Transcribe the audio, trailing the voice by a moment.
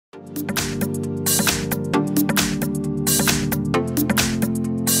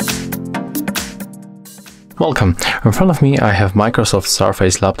Welcome! In front of me I have Microsoft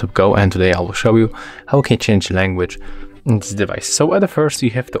Surface Laptop Go, and today I will show you how we can change the language in this device. So at the first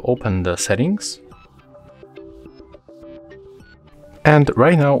you have to open the settings. And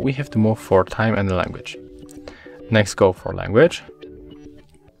right now we have to move for time and language. Next go for language.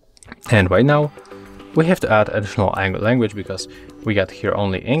 And right now we have to add additional language because we got here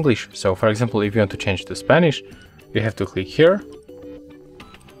only English. So for example, if you want to change to Spanish, you have to click here.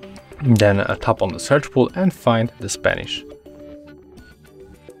 Then tap on the search pool and find the Spanish.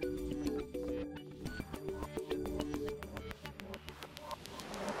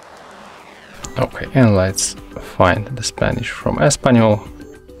 Okay, and let's find the Spanish from Espanol.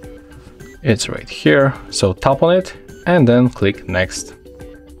 It's right here, so tap on it and then click next.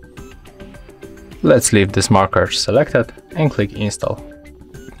 Let's leave this marker selected and click install.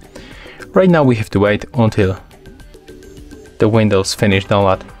 Right now we have to wait until the Windows finish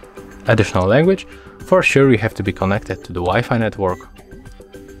download additional language. For sure you have to be connected to the Wi-Fi network.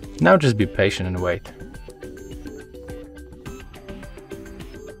 Now just be patient and wait.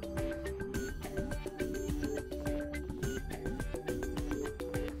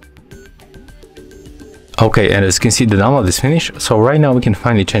 Okay, and as you can see, the download is finished, so right now we can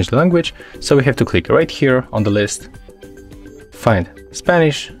finally change the language. So we have to click right here on the list, find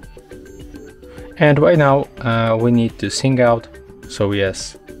Spanish, and right now we need to sing out. So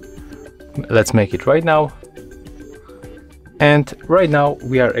yes, let's make it right now. And right now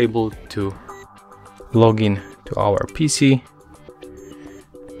we are able to log in to our PC,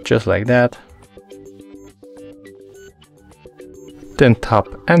 just like that. Then tap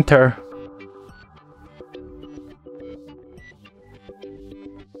enter.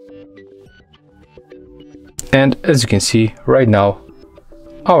 And as you can see, right now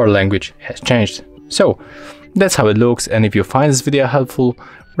our language has changed. So that's how it looks, and if you find this video helpful,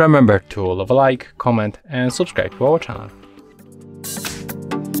 remember to leave a like, comment and subscribe to our channel.